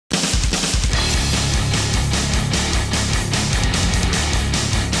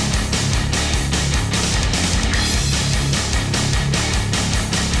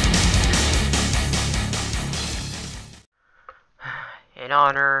in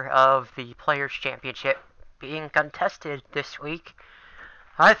honor of the Players' Championship being contested this week,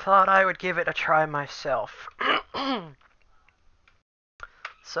 I thought I would give it a try myself.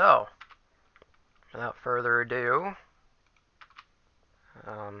 So, without further ado,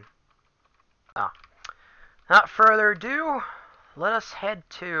 let us head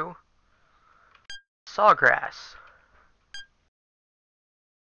to Sawgrass.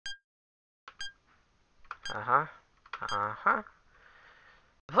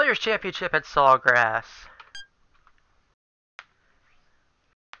 The Players' Championship at Sawgrass.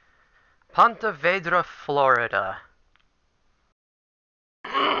 Ponte Vedra, Florida.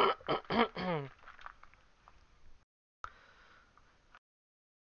 Total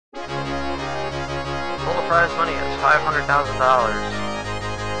prize money is $500,000.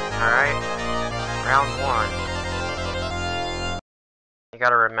 Alright, round one. You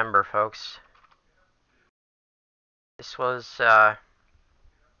gotta remember, folks. This was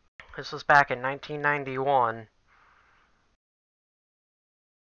back in 1991.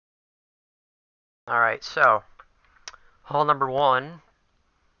 Alright, so, hole number one.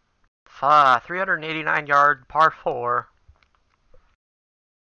 389-yard par 4.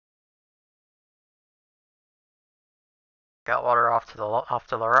 Got water off to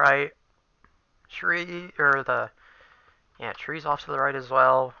the right. Trees off to the right as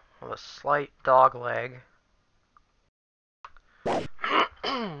well, with a slight dog leg.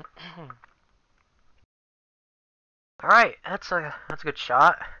 Alright, that's a good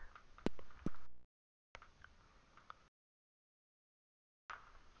shot.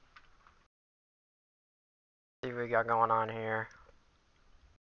 See what we got going on here.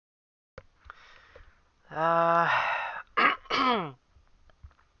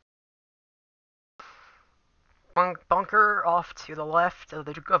 Bunker off to the left of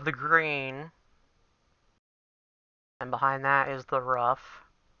the green, and behind that is the rough.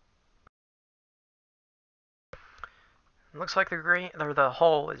 It looks like the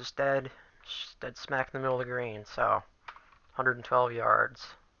hole is dead smack in the middle of the green. So 112 yards.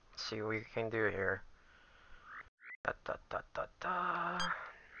 Let's see what we can do here. I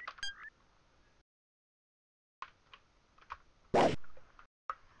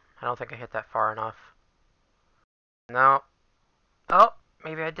don't think I hit that far enough. No. Oh,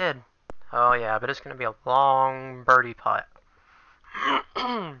 maybe I did. Oh yeah, but it's gonna be a long birdie putt.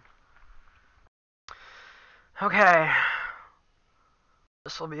 Okay.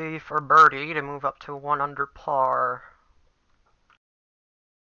 This will be for birdie to move up to 1 under par.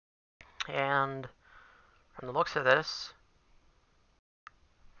 And from the looks of this,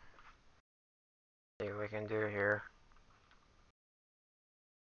 see what we can do here.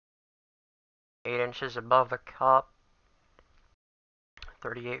 8 inches above the cup,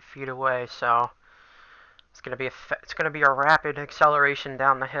 38 feet away, so it's gonna be a rapid acceleration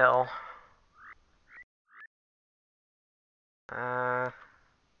down the hill.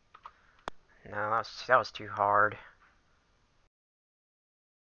 No, that was too hard.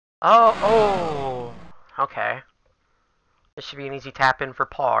 Oh, okay. This should be an easy tap in for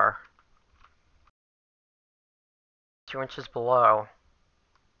par. 2 inches below.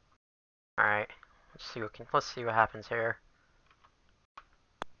 Alright, let's see what happens here.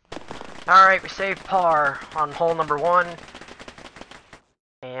 Alright, we saved par on hole number 1,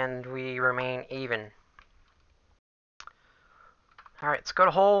 and we remain even. Alright, let's go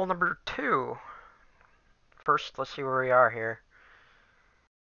to hole number 2. First, let's see where we are here.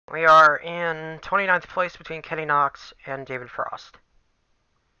 We are in 29th place between Kenny Knox and David Frost.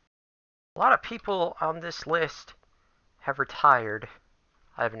 A lot of people on this list have retired,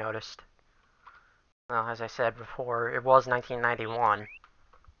 I've noticed. Well, as I said before, it was 1991.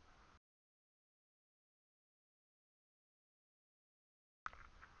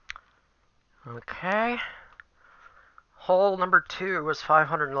 Okay. Hole number 2 was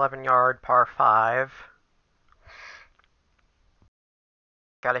 511-yard par 5.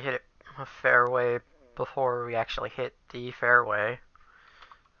 Gotta hit it a fairway before we actually hit the fairway.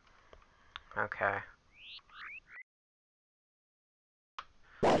 Okay.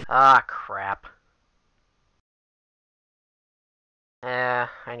 Ah, crap. I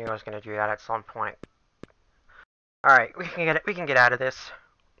knew I was gonna do that at some point. Alright, we can get out of this.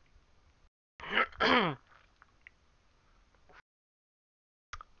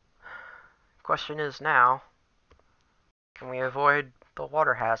 Question is now, can we avoid the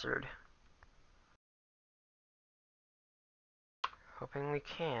water hazard? Hoping we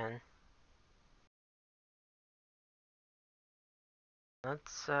can.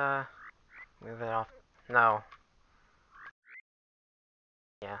 Let's move it off. No.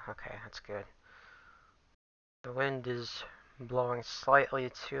 Yeah, okay, that's good. The wind is blowing slightly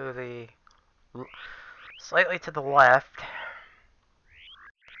to the left.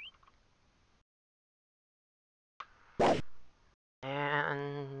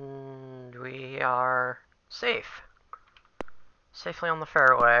 And we are safe. Safely on the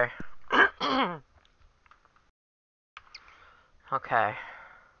fairway. Okay.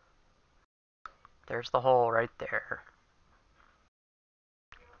 There's the hole right there.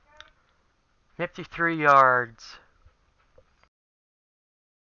 53 yards.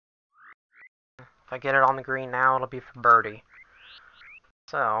 If I get it on the green now, it'll be for birdie.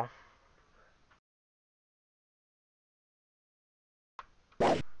 So.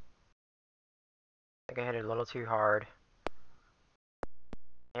 I think I hit it a little too hard.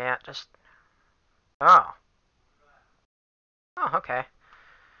 Yeah, just... Oh. Oh, okay.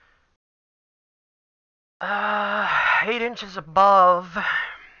 8 inches above.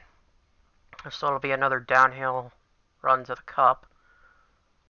 So it'll be another downhill run to the cup.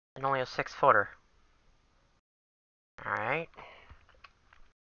 And only a 6-footer. Alright.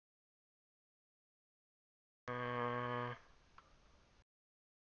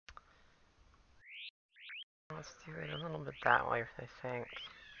 Let's do it a little bit that way, I think.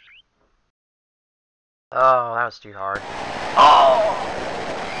 Oh, that was too hard. Oh!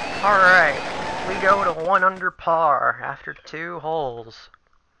 Alright. We go to 1 under par after 2 holes.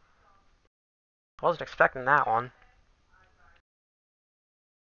 Wasn't expecting that one.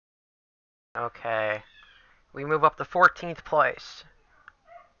 Okay. We move up to 14th place.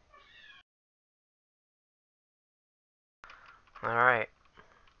 Alright.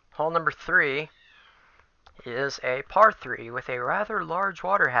 Hole number 3 is a par 3 with a rather large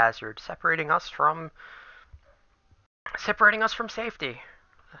water hazard separating us from safety.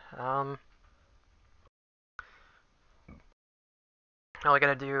 All I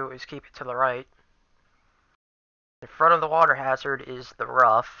gotta do is keep it to the right. In front of the water hazard is the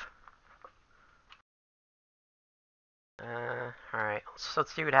rough. Alright,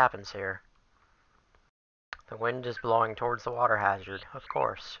 let's see what happens here. The wind is blowing towards the water hazard, of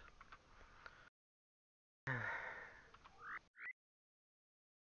course.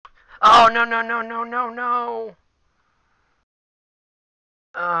 Oh, no, no, no, no, no, no!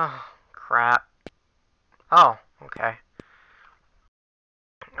 Oh, crap. Oh, okay.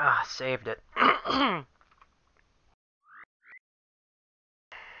 Ah, saved it.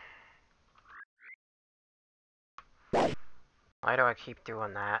 Why do I keep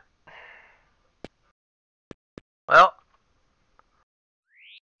doing that? Well,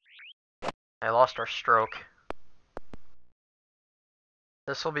 I lost our stroke.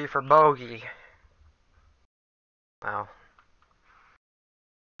 This will be for bogey. Wow.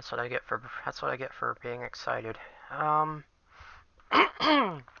 That's what I get for being excited.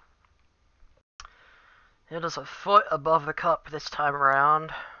 It is a foot above the cup this time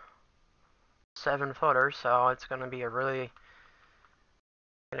around. 7-footer, so it's gonna be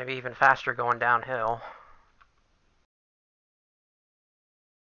even faster going downhill.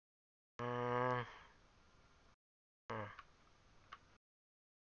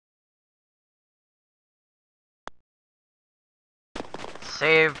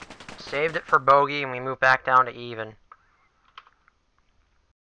 Saved it for bogey, and we move back down to even.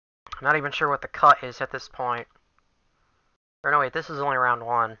 I'm not even sure what the cut is at this point. Or no, wait, this is only round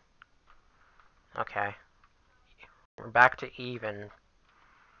 1. Okay. We're back to even.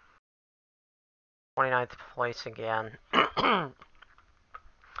 29th place again.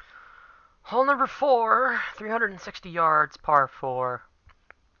 Hole number 4, 360 yards, par 4.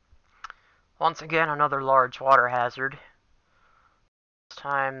 Once again, another large water hazard. This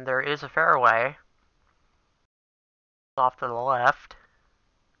time there is a fairway. Off to the left.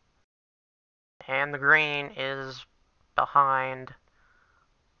 And the green is behind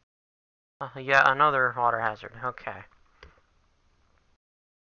yet another water hazard. Okay.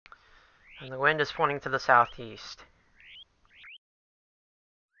 And the wind is pointing to the southeast.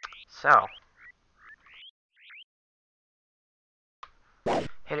 So.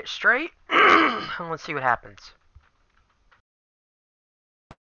 Hit it straight. And let's see what happens.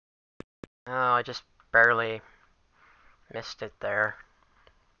 Oh, I just barely missed it there.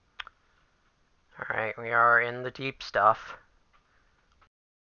 Alright, we are in the deep stuff.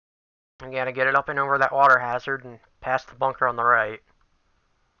 We gotta get it up and over that water hazard and past the bunker on the right.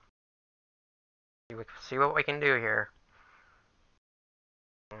 See what we can do here.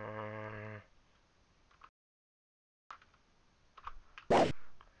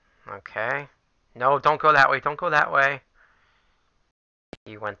 Okay. No, don't go that way. Don't go that way.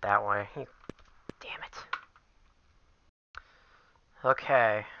 You went that way. Damn it.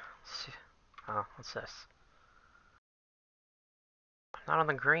 Okay. Oh, what's this? Not on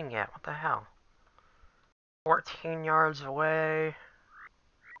the green yet. What the hell? 14 yards away.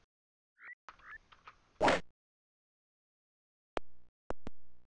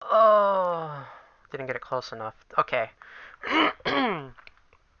 Oh, didn't get it close enough. Okay.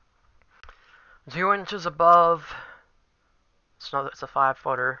 2 inches above. It's a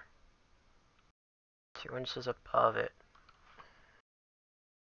 5-footer. 2 inches above it.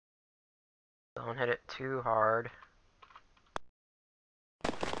 Don't hit it too hard.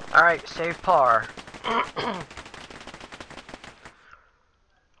 Alright, save par.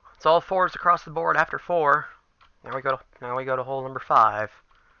 It's all fours across the board after 4. Now we go to hole number 5.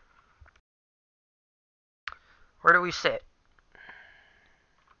 Where do we sit?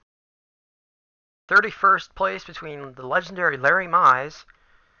 31st place between the legendary Larry Mize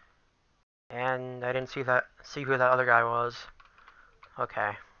and I didn't see who that other guy was.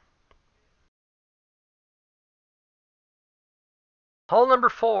 Okay. Hole number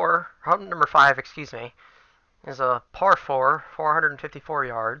 5, excuse me, is a par 4, 454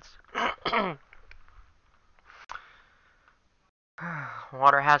 yards.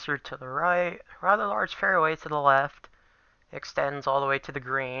 Water hazard to the right, rather large fairway to the left, extends all the way to the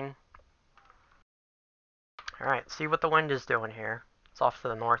green. Alright, see what the wind is doing here. It's off to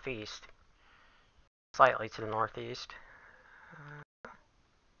the northeast. Slightly to the northeast.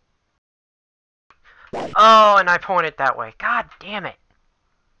 Oh, and I pointed that way. God damn it.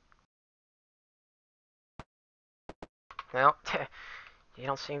 Well, you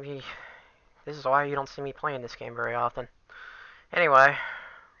don't see me... This is why you don't see me playing this game very often. Anyway.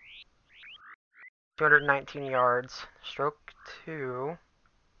 219 yards. Stroke 2.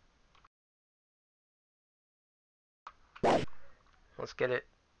 Let's get it.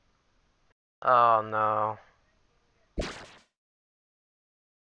 Oh, no.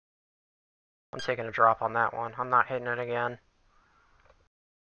 I'm taking a drop on that one. I'm not hitting it again.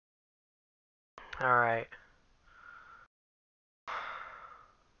 Alright.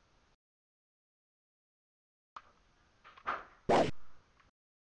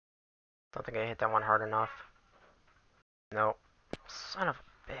 Don't think I hit that one hard enough. Nope. Son of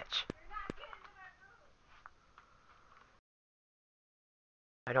a bitch.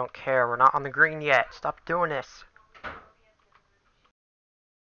 I don't care. We're not on the green yet. Stop doing this.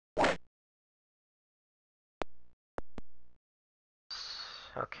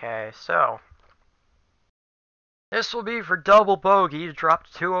 Okay, so. This will be for double bogey to drop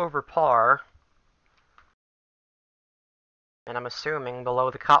 2 over par. And I'm assuming below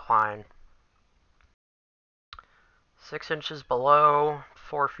the cut line. 6 inches below,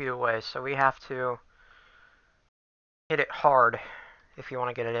 4 feet away. So we have to hit it hard if you want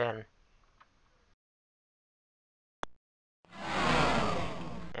to get it in.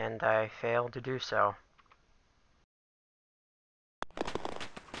 And I failed to do so.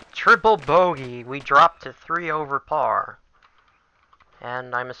 Triple bogey. We dropped to 3 over par.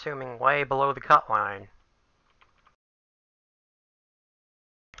 And I'm assuming way below the cut line.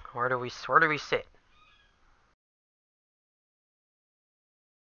 Where do we sit?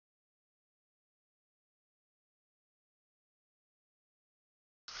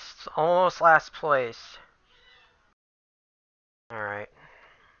 It's almost last place. Alright.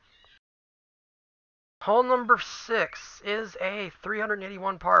 Hole number 6 is a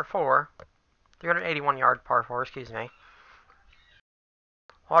 381 par 4. 381 yard par 4, excuse me.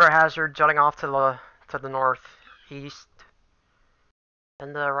 Water hazard jutting off to the northeast.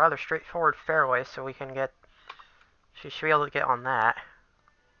 And a rather straightforward fairway, so we can get... She should be able to get on that.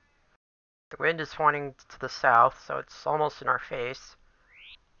 The wind is pointing to the south, so it's almost in our face.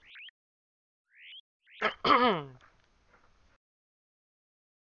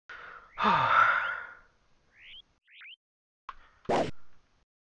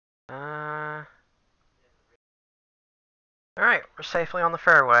 Alright, we're safely on the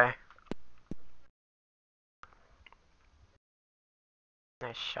fairway.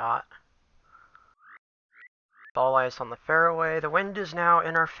 Nice shot. Ball lies on the fairway. The wind is now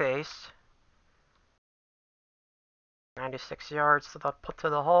in our face. 96 yards to the put to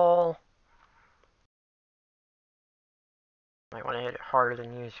the hole. Might want to hit it harder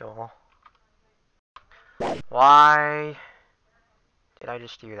than usual. Why did I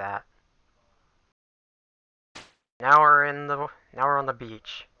just do that? Now we're on the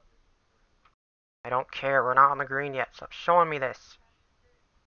beach. I don't care. We're not on the green yet. Stop showing me this.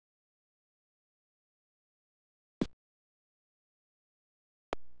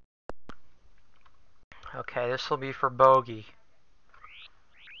 Okay, this will be for bogey.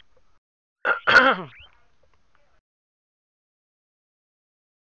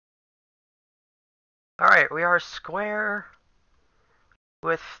 Alright, we are square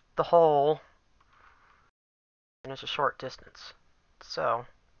with the hole, and it's a short distance. So,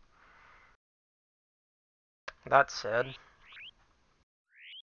 that said,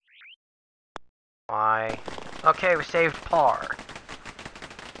 why? Okay, we saved par.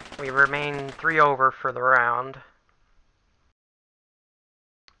 We remain 3 over for the round.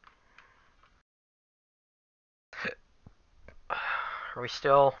 Are we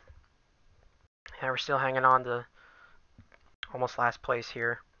still? Yeah, we're still hanging on to almost last place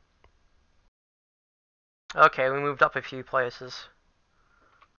here. Okay, we moved up a few places.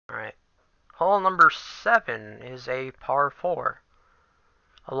 Alright. Hole number 7 is a par 4.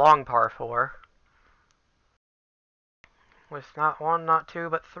 A long par 4. With not 1, not 2,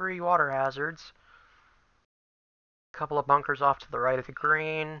 but 3 water hazards. A couple of bunkers off to the right of the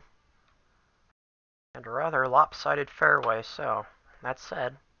green. And a rather lopsided fairway, so, that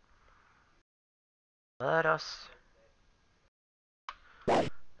said, let us...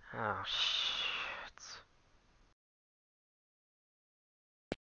 Oh, shit.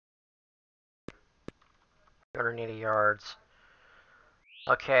 280 yards.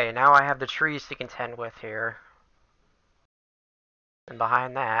 Okay, now I have the trees to contend with here. And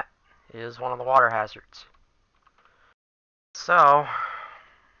behind that is one of the water hazards. So,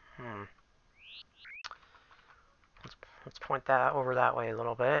 let's point that over that way a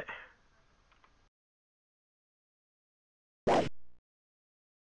little bit.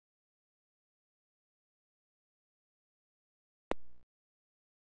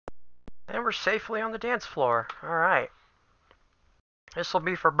 And we're safely on the dance floor. Alright. This will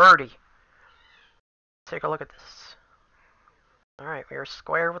be for birdie. Take a look at this. Alright, we are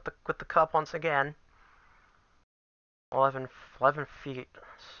square with the cup once again. 11 feet.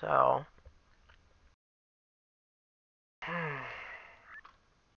 So...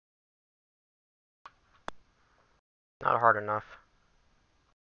 Not hard enough.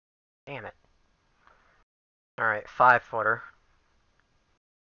 Damn it. Alright, 5-footer.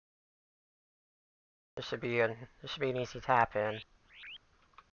 This should be an easy tap in.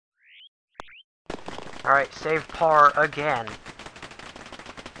 Alright, save par again.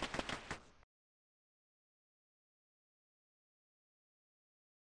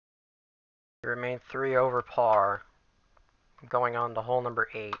 We remain 3 over par. Going on to hole number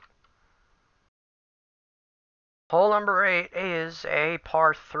 8. Hole number 8 is a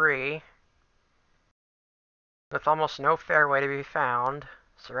par 3 with almost no fairway to be found,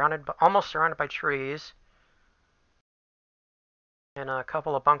 almost surrounded by trees, and a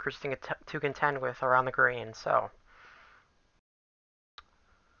couple of bunkers to contend with around the green. So,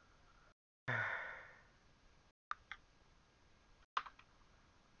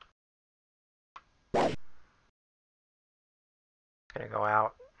 it's gonna go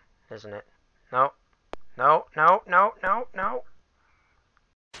out, isn't it? No, no, no, no, no, no.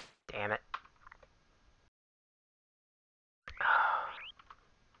 Damn it.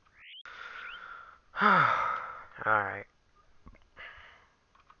 Alright.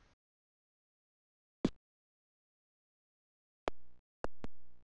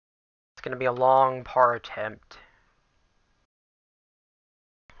 It's going to be a long par attempt.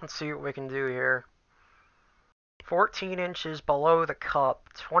 Let's see what we can do here. 14 inches below the cup,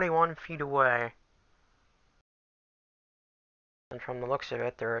 21 feet away. And from the looks of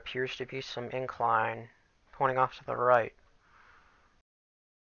it, there appears to be some incline pointing off to the right.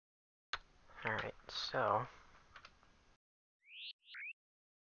 Alright, so...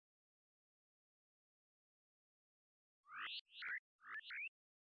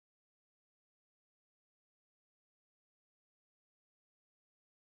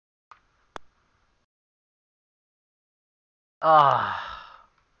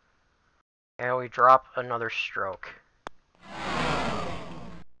 And we drop another stroke.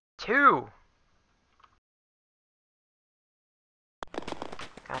 2!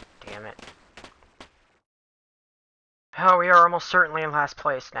 God damn it. Oh, we are almost certainly in last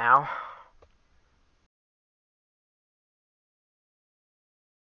place now.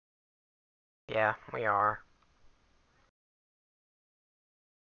 Yeah, we are.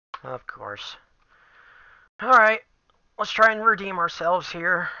 Of course. Alright, let's try and redeem ourselves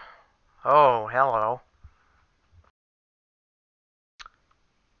here. Oh, hello.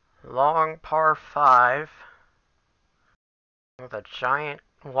 Long par 5 with a giant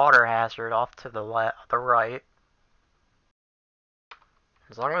water hazard off to the right.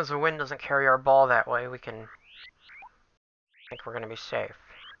 As long as the wind doesn't carry our ball that way, I think we're going to be safe.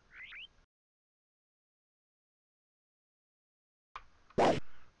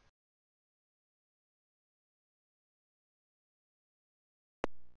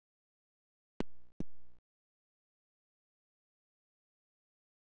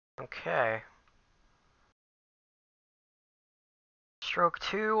 Okay. Stroke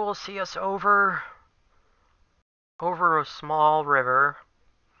 2 will see us over a small river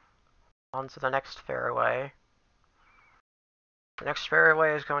onto the next fairway. The next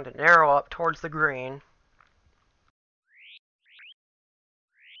fairway is going to narrow up towards the green.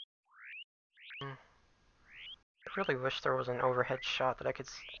 I really wish there was an overhead shot that I could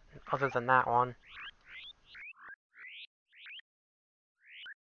see other than that one.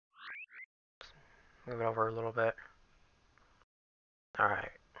 Move it over a little bit.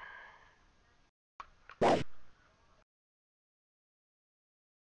 Alright.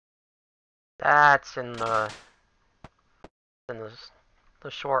 That's in the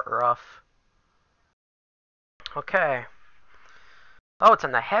short rough. Okay. Oh, it's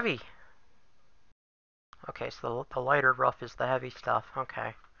in the heavy. Okay, so the lighter rough is the heavy stuff.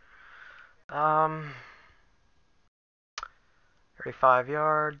 Okay. 35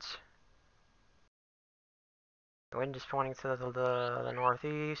 yards. The wind is pointing to the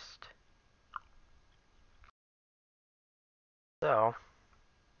northeast. So,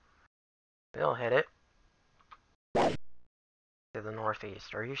 we'll hit it. To the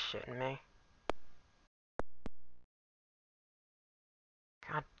northeast. Are you shitting me?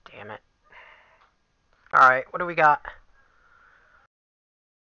 God damn it. Alright, what do we got?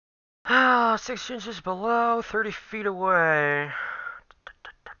 6 inches below, 30 feet away.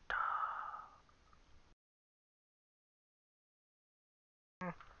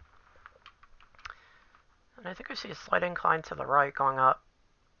 And I think I see a slight incline to the right going up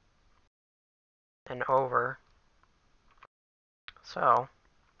and over. So,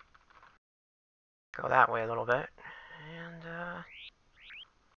 go that way a little bit. And,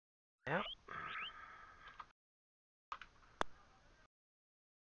 yep.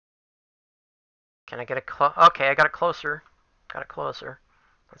 Can I get it okay, I got it closer. Got it closer.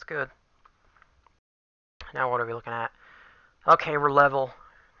 That's good. Now what are we looking at? Okay, we're level.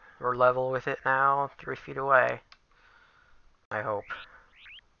 We're level with it now, 3 feet away. I hope.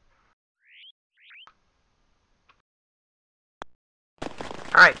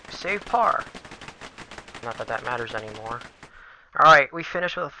 Alright, save par. Not that that matters anymore. Alright, we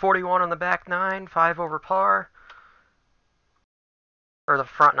finished with a 41 on the back 9, 5 over par. Or the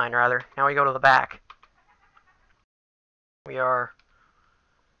front 9, rather. Now we go to the back. We are...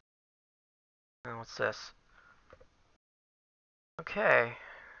 Oh, what's this? Okay.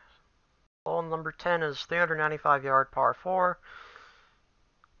 Hole number 10 is 395 yard par 4.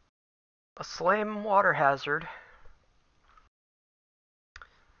 A slam water hazard.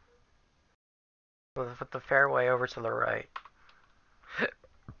 With the fairway over to the right.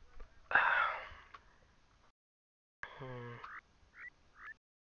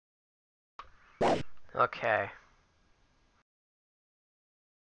 Okay.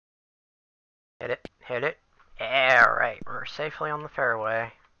 Hit it, hit it. Yeah, right. We're safely on the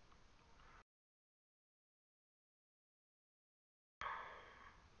fairway.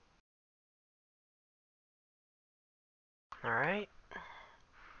 Alright.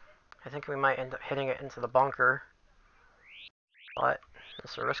 I think we might end up hitting it into the bunker. But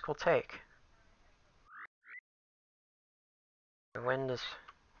it's a risk we'll take. The wind is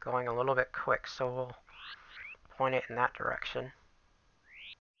going a little bit quick, so we'll point it in that direction.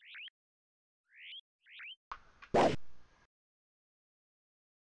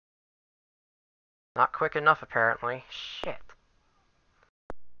 Not quick enough, apparently. Shit.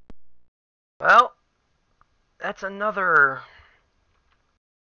 Well, that's another...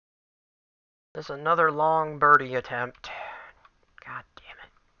 There's another long birdie attempt. God damn it.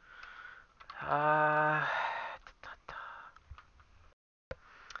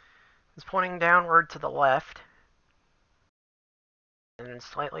 It's pointing downward to the left. And then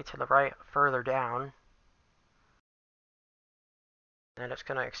slightly to the right, further down. And it's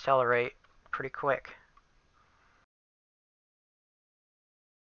going to accelerate pretty quick.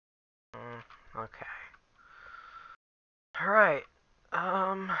 Okay. Alright.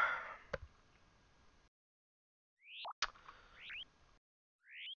 Oh,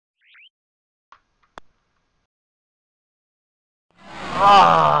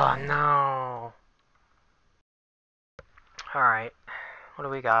 no. Alright. What do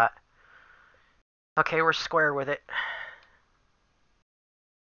we got? Okay, we're square with it.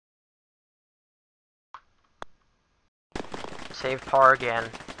 Save par again.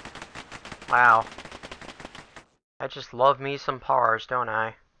 Wow. I just love me some pars, don't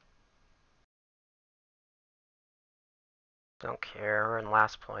I? Don't care, we're in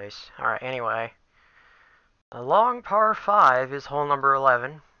last place. Alright, anyway. A long par 5 is hole number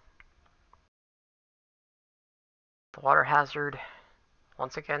 11. The water hazard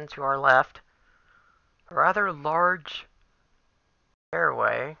once again to our left. A rather large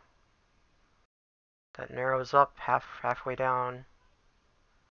fairway that narrows up halfway down.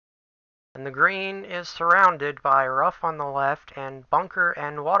 And the green is surrounded by rough on the left and bunker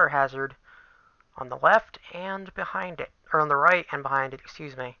and water hazard on the left and behind it. Or on the right and behind it,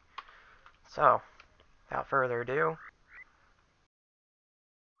 excuse me. So, without further ado.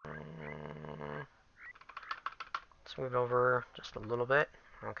 Let's move over just a little bit.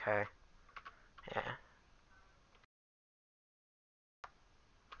 Okay. Yeah.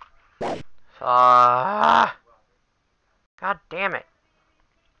 God damn it.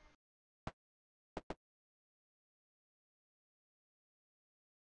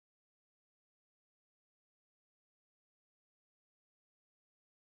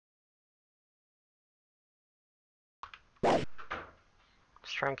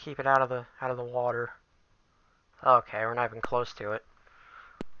 Just try and keep it out of the water. Okay, we're not even close to it.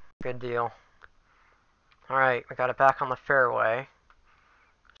 Good deal. Alright, we got it back on the fairway.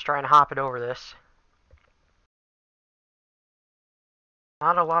 Let's try and hop it over this.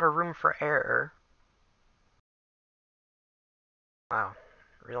 Not a lot of room for error. Wow,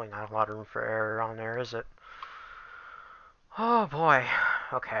 really not a lot of room for error on there, is it? Oh boy.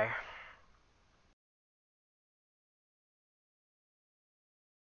 Okay.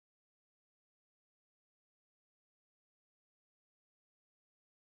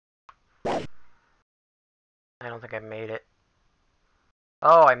 I don't think I made it.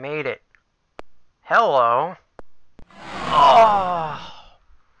 Oh, I made it. Hello. Oh.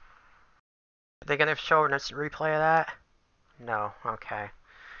 Are they gonna show us a replay of that? No. Okay.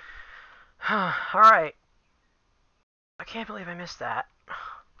 Alright. I can't believe I missed that.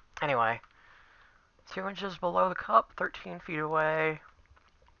 Anyway. 2 inches below the cup, 13 feet away.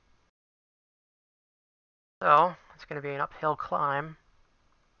 So, it's going to be an uphill climb.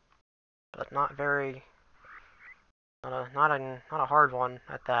 But not very... Not a hard one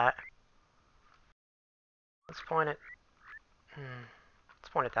at that. Let's point it... let's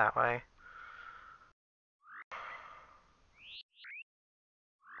point it that way.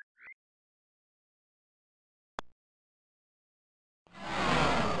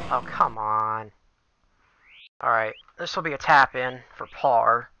 Oh, come on. Alright, this will be a tap in for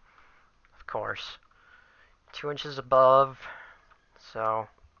par. Of course. 2 inches above. So...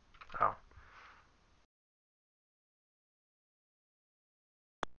 Oh.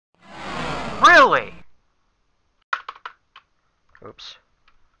 Really? Oops.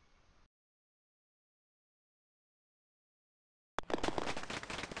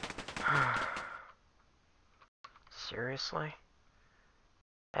 Seriously?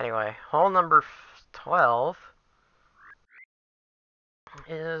 Anyway, hole number 12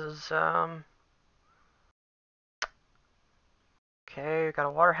 is, okay, got a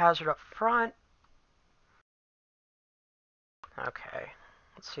water hazard up front. Okay,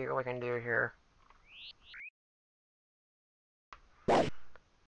 let's see what we can do here.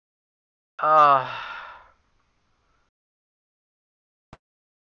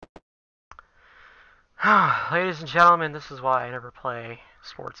 Ladies and gentlemen, this is why I never play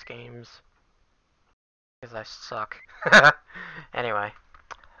sports games. Because I suck. Anyway,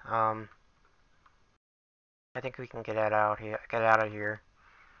 I think we can get out of here.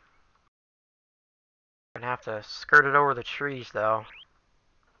 Gonna have to skirt it over the trees, though.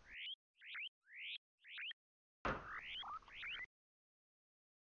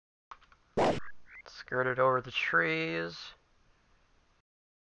 Skirt it over the trees.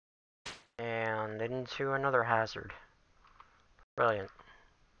 And into another hazard. Brilliant.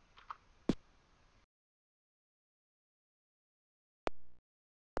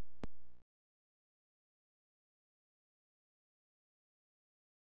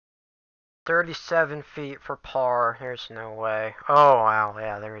 $37 feet for par. There's no way. Oh, wow.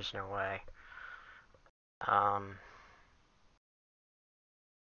 Yeah, there is no way.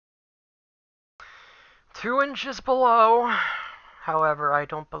 2 inches below. However, I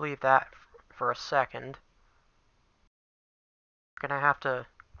don't believe that for a second. We're gonna have to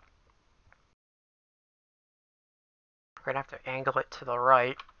angle it to the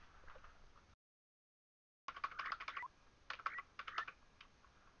right.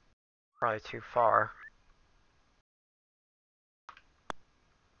 Probably too far.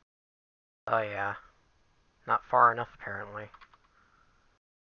 Oh yeah. Not far enough, apparently.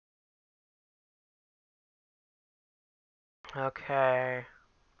 Okay.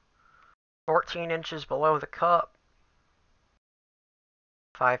 14 inches below the cup.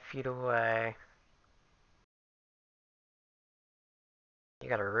 5 feet away. You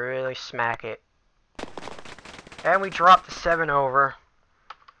gotta really smack it. And we dropped the 7 over.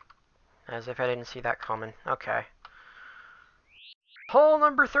 As if I didn't see that coming. Okay. Hole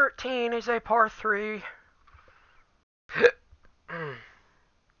number 13 is a par 3.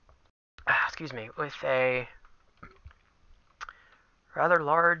 Excuse me. With a rather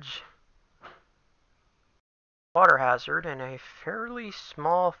large water hazard and a fairly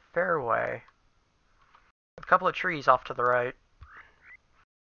small fairway. A couple of trees off to the right.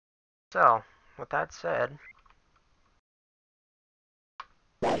 So, with that said...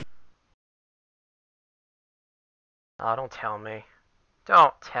 Oh, don't tell me.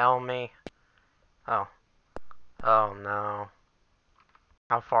 Don't tell me. Oh. Oh, no.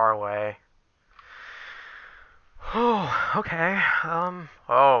 How far away? Oh, okay.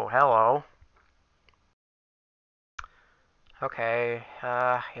 Oh, hello. Okay,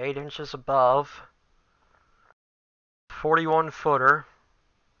 8 inches above. 41 footer.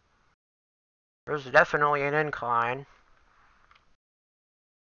 There's definitely an incline.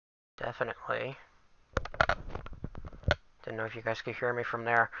 Definitely. Didn't know if you guys could hear me from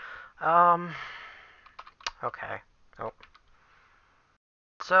there. Okay. Oh.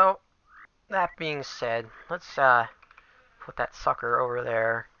 So, that being said, let's, put that sucker over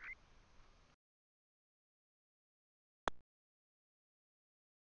there.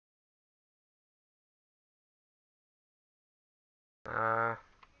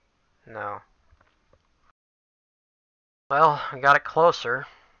 No. Well, I got it closer.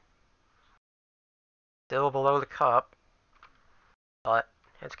 Still below the cup. But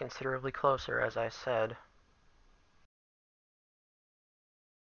it's considerably closer, as I said.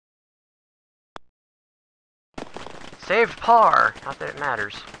 Saved par! Not that it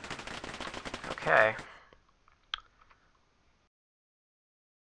matters. Okay.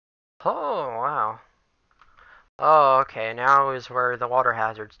 Oh, wow. Oh, okay. Now is where the water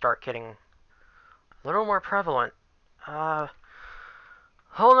hazards start getting a little more prevalent. Hole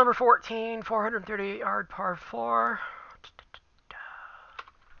number 14, 438-yard par 4.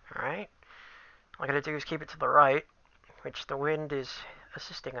 Alright. All I gotta do is keep it to the right, which the wind is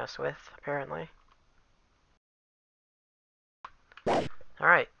assisting us with, apparently.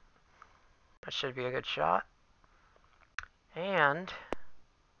 Alright. That should be a good shot. And...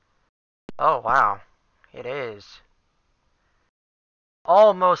 oh, wow. It is.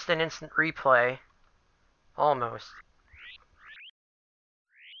 Almost an instant replay. Almost.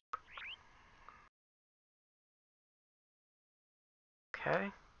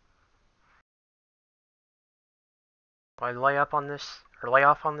 Okay. Do I lay up on this, or lay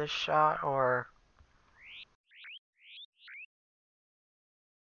off on this shot, or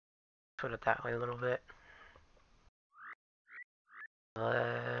put it that way a little bit?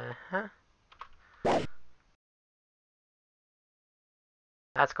 Huh?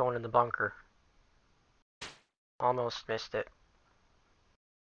 That's going in the bunker. Almost missed it.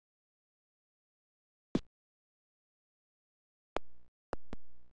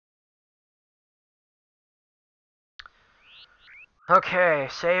 Okay,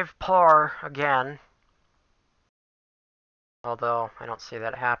 save par again. Although, I don't see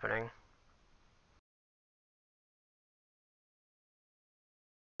that happening.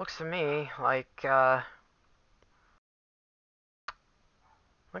 Looks to me like,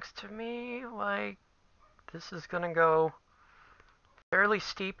 this is gonna go fairly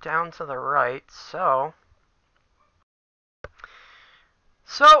steep down to the right, so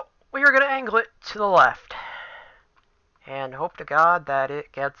we are gonna angle it to the left. And hope to God that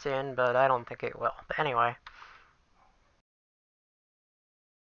it gets in, but I don't think it will. But anyway.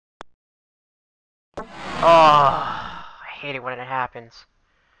 Oh, I hate it when it happens.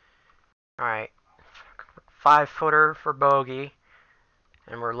 Alright. 5-footer for bogey.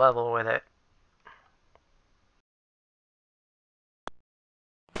 And we're level with it.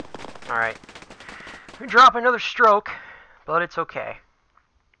 Alright. We drop another stroke, but it's okay.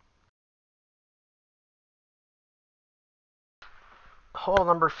 Hole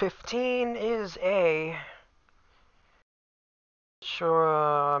number 15 is a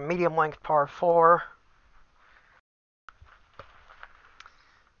medium length par 4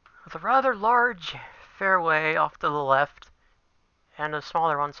 with a rather large fairway off to the left and a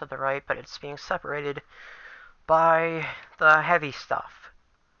smaller one to the right, but it's being separated by the heavy stuff.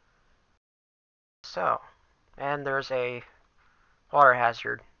 So, and there's a water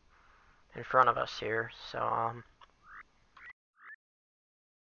hazard in front of us here, so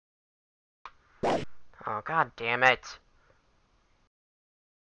oh, god damn it.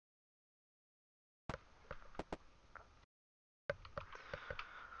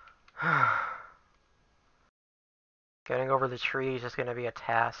 Getting over the trees is going to be a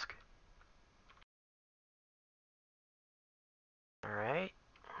task. Alright.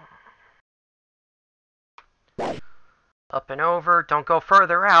 Up and over. Don't go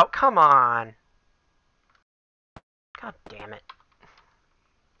further out. Come on. God damn it.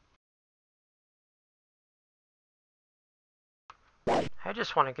 I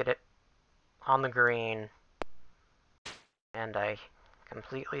just want to get it on the green. And I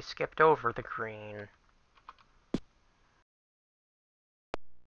completely skipped over the green.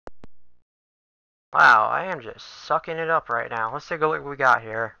 Wow, I am just sucking it up right now. Let's take a look at what we got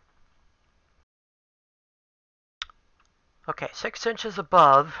here. Okay, 6 inches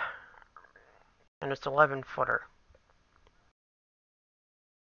above, and it's 11-footer.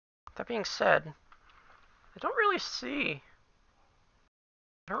 That being said, I don't really see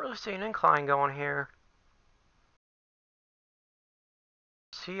an incline going here.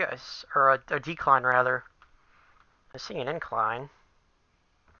 See, or a decline rather. I see an incline.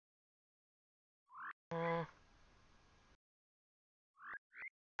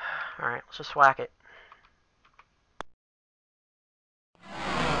 Alright, let's just whack it.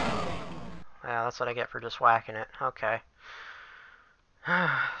 Yeah, that's what I get for just whacking it. Okay.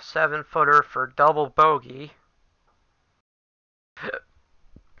 7-footer for double bogey.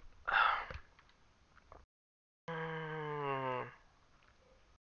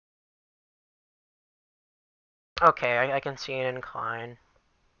 Okay, I can see an incline.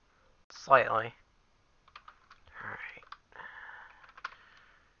 Slightly. Alright.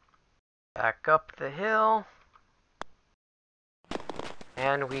 Back up the hill.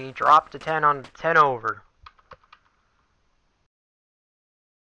 And we dropped a 10 on 10 over.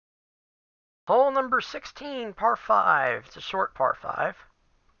 Hole number 16, par 5. It's a short par 5.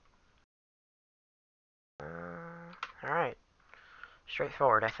 Alright.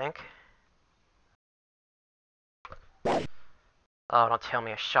 Straightforward, I think. Oh, don't tell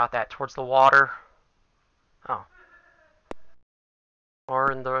me I shot that towards the water. Oh.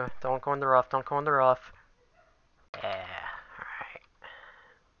 Or in the... Don't go in the rough, don't go in the rough. Yeah, alright.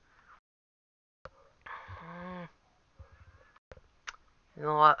 You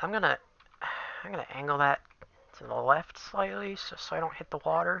know what, I'm gonna angle that to the left slightly so I don't hit the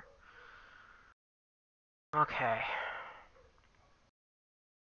water. Okay.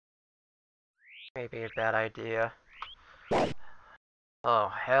 Maybe a bad idea. Oh,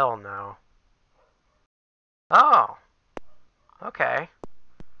 hell no. Oh! Okay.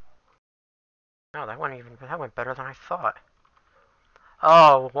 No, that went better than I thought.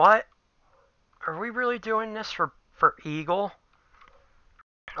 Oh, what? Are we really doing this for eagle?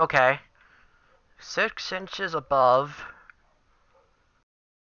 Okay. 6 inches above.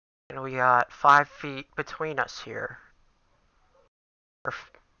 And we got 5 feet between us here.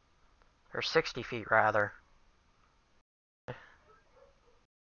 Or 60 feet, rather.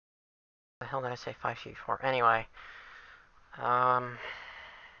 The hell did I say 5 feet for? Anyway. You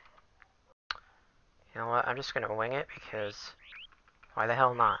know what? I'm just gonna wing it because why the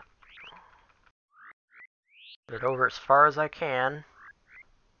hell not? Get it over as far as I can.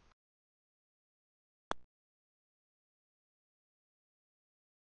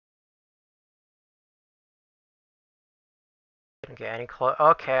 Didn't get any close.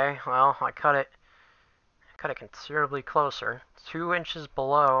 Okay, well, I cut it considerably closer. 2 inches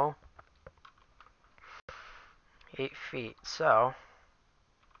below 8 feet. So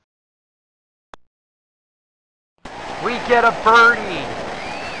we get a birdie.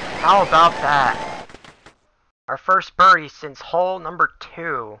 How about that? Our first birdie since hole number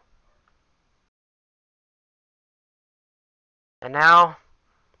 2. And now,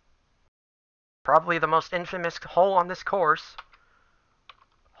 probably the most infamous hole on this course,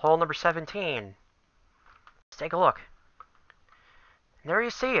 hole number 17. Let's take a look. And there you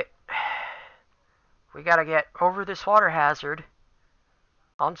see it. We gotta get over this water hazard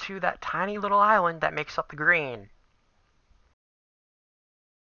onto that tiny little island that makes up the green.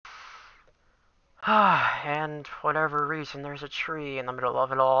 And for whatever reason, there's a tree in the middle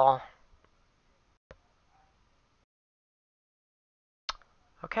of it all.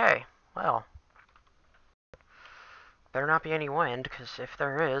 Okay, well. Better not be any wind, because if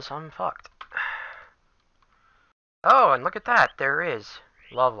there is, I'm fucked. Oh, and look at that, there is.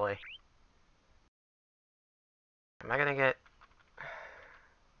 Lovely. Am I gonna get...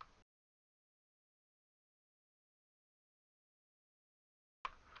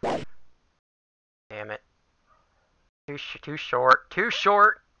 Damn it. Too short. Too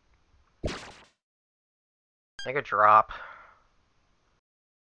short! Take a drop.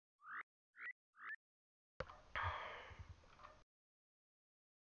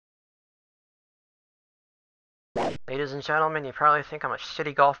 Ladies and gentlemen, you probably think I'm a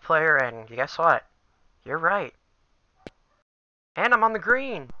shitty golf player, and guess what? You're right. And I'm on the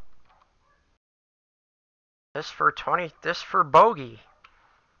green! This for 20. This for bogey.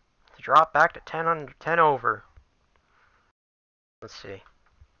 To drop back to 10 under 10 over. Let's see.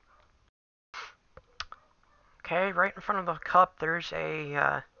 Okay, right in front of the cup, there's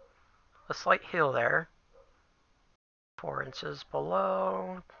a slight hill there. 4 inches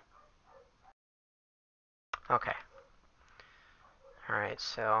below. Okay. Alright,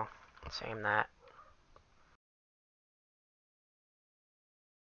 so let's aim that.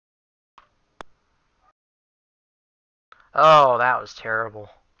 Oh, that was terrible.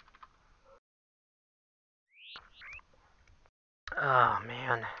 Oh,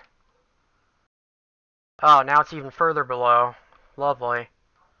 man. Oh, now it's even further below. Lovely.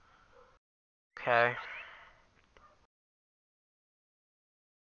 Okay.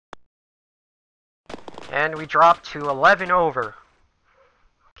 And we dropped to 11 over.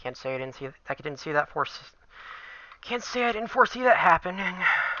 Can't say I didn't see that Can't say I didn't foresee that happening.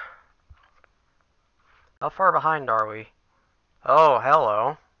 How far behind are we? Oh,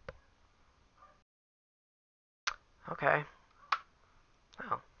 hello. Okay.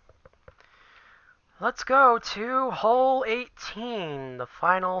 Oh. Let's go to hole 18, the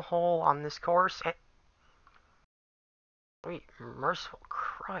final hole on this course. Wait, merciful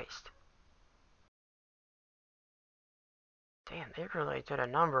Christ. Damn, they really did a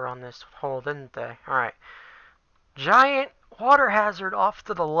number on this hole, didn't they? Alright. Giant water hazard off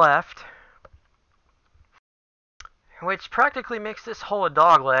to the left, which practically makes this hole a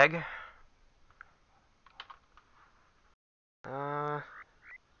dogleg.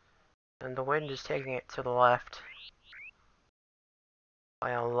 And the wind is taking it to the left by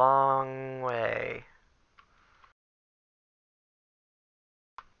a long way.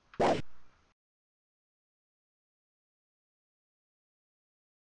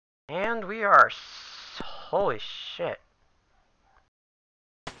 And we are... Holy shit.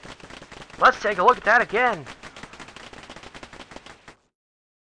 Let's take a look at that again.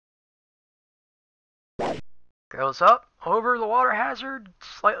 Goes up over the water hazard,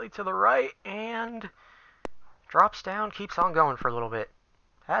 slightly to the right, and drops down, keeps on going for a little bit.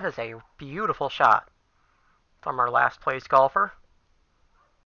 That is a beautiful shot from our last place golfer.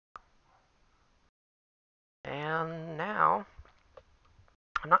 And now,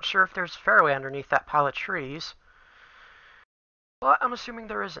 I'm not sure if there's fairway underneath that pile of trees, but I'm assuming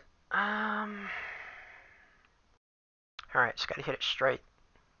there isn't. Alright, just gotta hit it straight.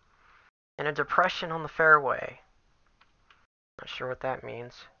 In a depression on the fairway. Not sure what that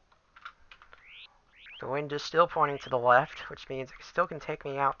means. The wind is still pointing to the left, which means it still can take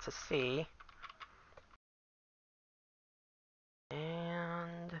me out to sea.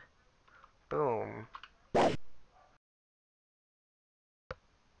 And... boom.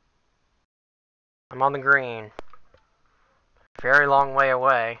 I'm on the green. Very long way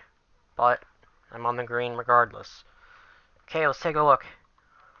away, but I'm on the green regardless. Okay, let's take a look.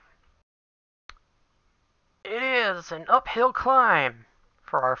 It is an uphill climb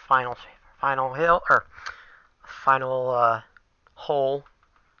for our final hill, or final hole.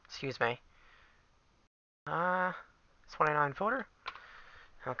 Excuse me. 29 footer.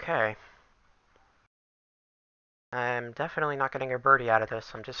 Okay. I'm definitely not getting a birdie out of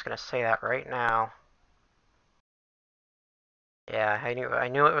this. I'm just gonna say that right now. Yeah, I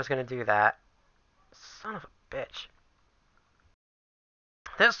knew it was gonna do that. Son of a bitch.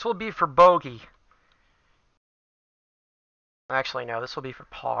 This will be for bogey. Actually, no, this will be for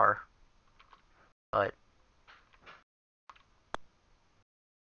par. But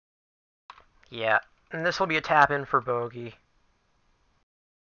yeah, and this will be a tap in for bogey.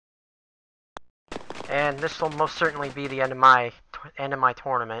 And this will most certainly be the end of my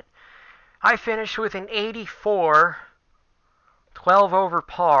tournament. I finished with an 84, 12 over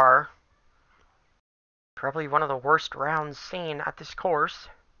par. Probably one of the worst rounds seen at this course.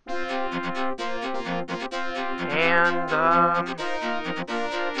 And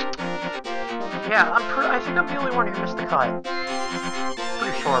yeah, I think I'm the only one who missed the cut.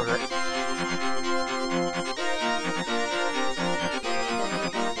 Pretty sure of it.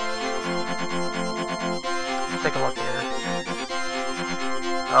 Let's take a look here.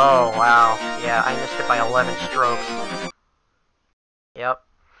 Oh wow, yeah, I missed it by 11 strokes. Yep.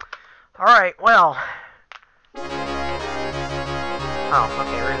 All right, well. Oh,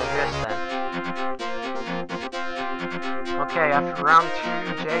 okay, we're gonna do this then. Okay, after round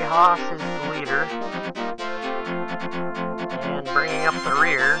 2, Jay Haas is the leader. And bringing up the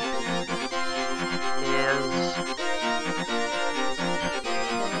rear is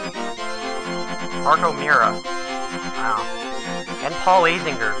Marco Mira. Wow. And Paul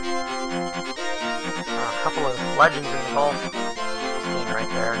Azinger. A couple of legends in the golf scene right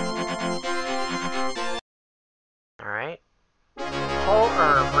there.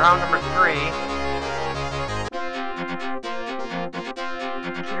 round number 3.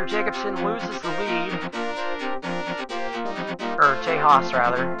 Peter Jacobson loses the lead. Or Jay Haas,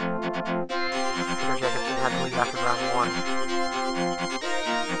 rather. Peter Jacobson had the lead after round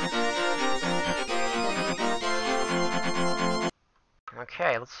 1.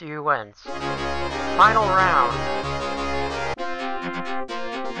 Okay, let's see who wins. Final round.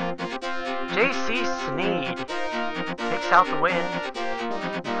 J.C. Sneed takes out the win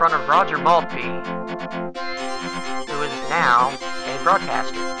in front of Roger Maltby, who is now a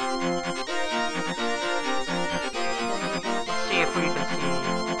broadcaster. Let's see if we can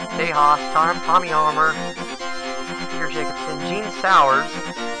see Jay Haas, Tommy Armour, Peter Jacobson, Gene Sowers.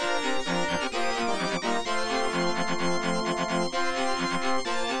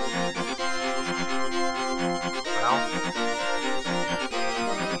 Well,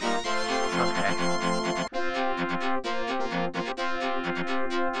 okay.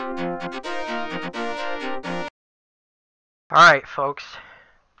 Alright, folks.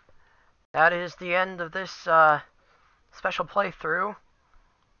 That is the end of this special playthrough.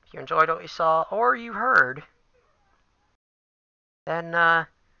 If you enjoyed what you saw or you heard, then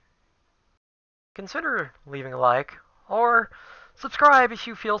consider leaving a like or subscribe if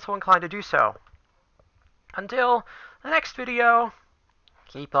you feel so inclined to do so. Until the next video,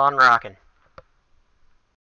 keep on rocking.